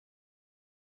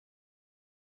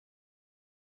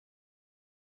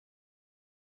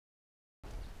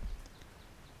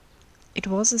It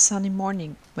was a sunny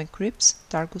morning when Cripps,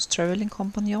 Dargu's traveling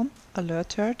companion,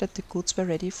 alerted her that the goods were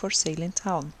ready for sale in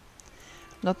town.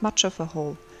 Not much of a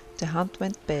haul. The hunt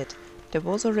went bad. There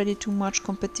was already too much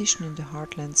competition in the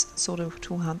Heartlands, so the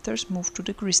two hunters moved to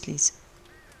the Grizzlies.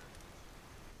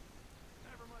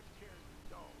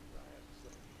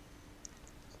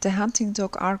 The hunting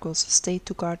dog Argos stayed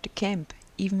to guard the camp,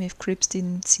 even if Cripps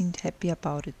didn't seem happy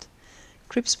about it.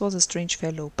 Cripps was a strange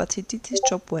fellow, but he did his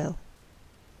job well.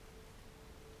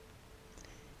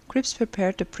 Cripps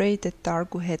prepared the prey that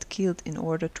Dargu had killed in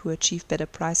order to achieve better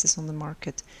prices on the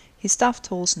market. He stuffed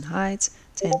holes in hides,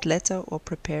 tanned leather or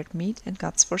prepared meat and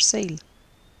guts for sale.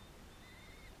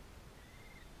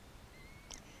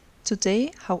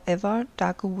 Today, however,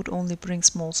 Dargu would only bring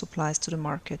small supplies to the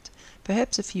market,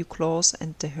 perhaps a few claws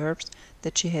and the herbs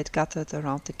that she had gathered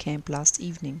around the camp last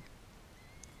evening.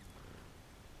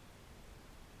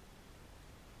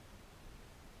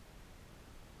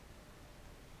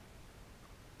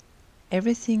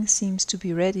 Everything seems to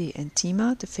be ready, and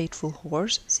Tima, the faithful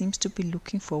horse, seems to be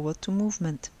looking forward to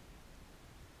movement.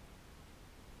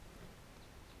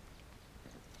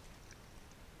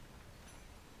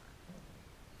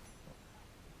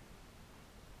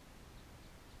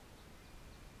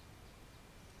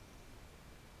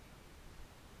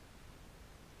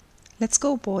 "Let's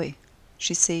go, boy,"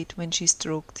 she said when she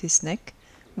stroked his neck,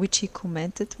 which he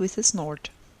commented with a snort.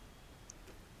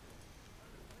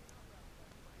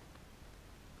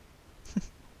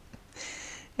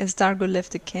 As Dargu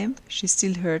left the camp, she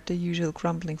still heard the usual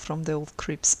grumbling from the old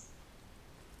Cripps.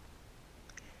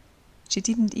 She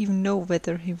didn't even know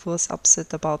whether he was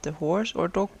upset about the horse or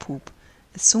dog poop.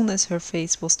 As soon as her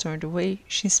face was turned away,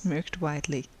 she smirked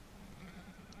widely.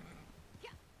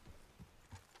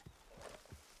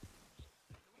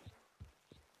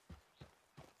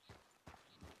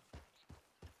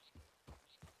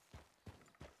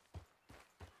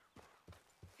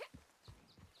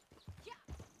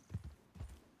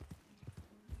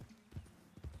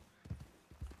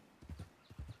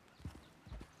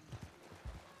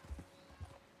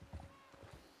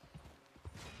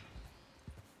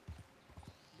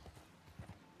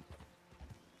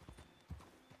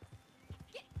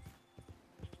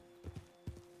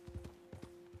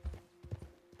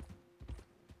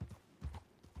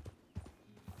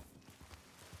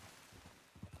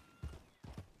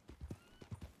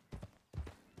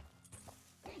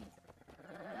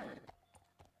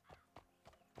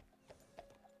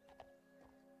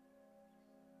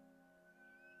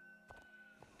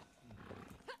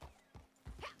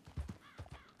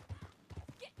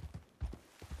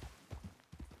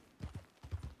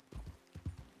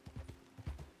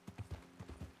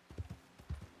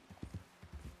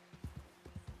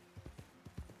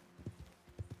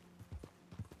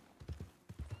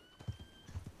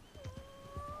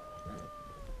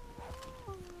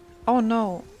 "Oh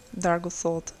no," Dargu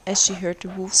thought, as she heard the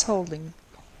wolves howling.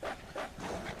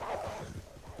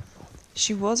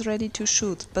 She was ready to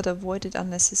shoot, but avoided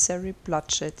unnecessary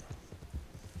bloodshed.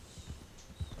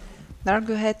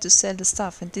 Dargu had to sell the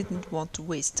stuff and didn't want to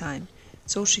waste time,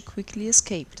 so she quickly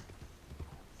escaped.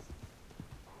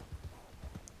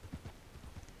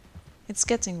 "It's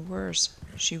getting worse,"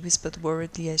 she whispered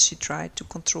worriedly as she tried to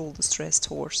control the stressed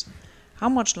horse. "How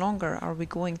much longer are we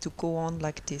going to go on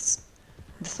like this?"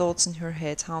 The thoughts in her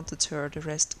head haunted her the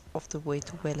rest of the way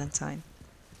to Valentine.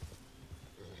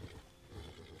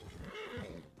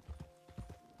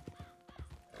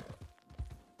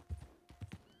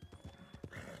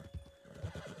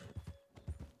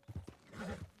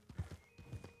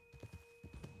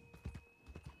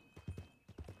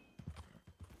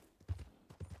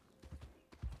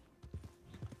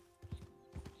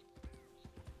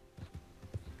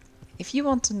 If you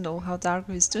want to know how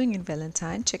Dargu is doing in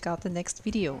Valentine, check out the next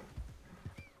video.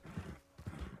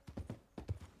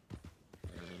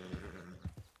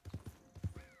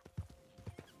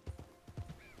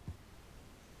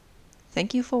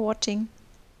 Thank you for watching.